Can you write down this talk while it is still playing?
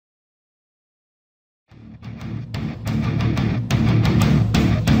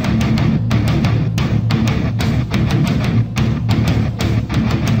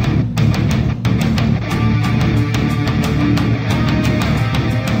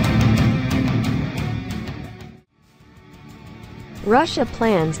Russia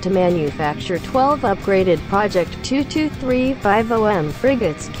plans to manufacture 12 upgraded Project 22350M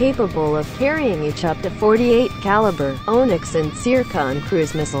frigates capable of carrying each up to 48 Kalibr, Oniks and Tsirkon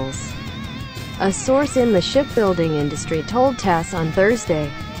cruise missiles. A source in the shipbuilding industry told TASS on Thursday.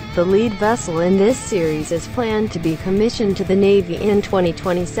 The lead vessel in this series is planned to be commissioned to the Navy in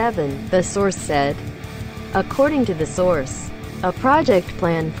 2027, the source said. According to the source, a project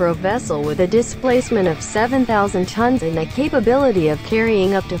plan for a vessel with a displacement of 7,000 tons and a capability of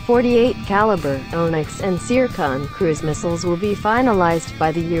carrying up to 48 Kalibr, Oniks and Tsirkon cruise missiles will be finalized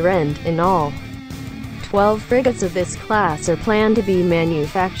by the year-end. In all, 12 frigates of this class are planned to be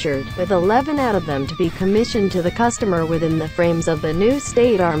manufactured, with 11 out of them to be commissioned to the customer within the frames of the new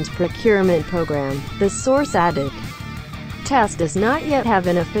state arms procurement program, the source added. TASS does not yet have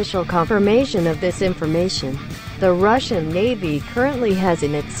an official confirmation of this information. The Russian Navy currently has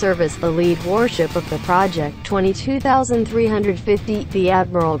in its service the lead warship of the project 22,350, the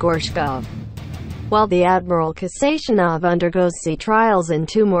Admiral Gorshkov, while the Admiral Kasatonov undergoes sea trials and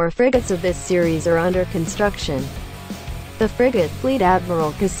 2 more frigates of this series are under construction. The frigate fleet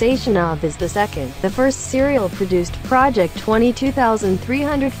Admiral Kasatonov is the first serial-produced Project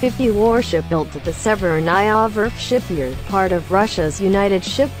 22,350 warship built at the Severnaya shipyard, part of Russia's United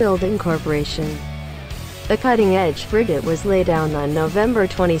Shipbuilding Corporation. The cutting-edge frigate was laid down on November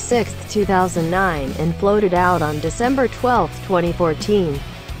 26, 2009 and floated out on December 12, 2014.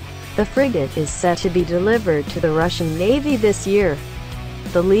 The frigate is set to be delivered to the Russian Navy this year.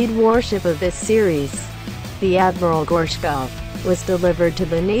 The lead warship of this series, the Admiral Gorshkov, was delivered to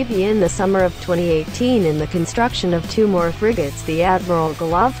the Navy in the summer of 2018 in the construction of 2 more frigates. The Admiral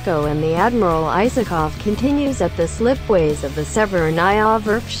Golovko and the Admiral Isakov continues at the slipways of the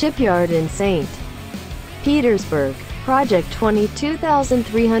Severnaya shipyard in St. Petersburg. Project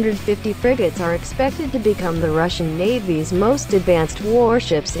 22,350 frigates are expected to become the Russian Navy's most advanced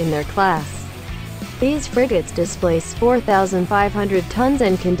warships in their class. These frigates displace 4,500 tons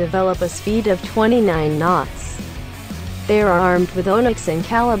and can develop a speed of 29 knots. They are armed with Oniks and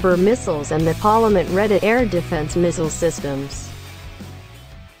Kalibr missiles and the Parliament-ready air defense missile systems.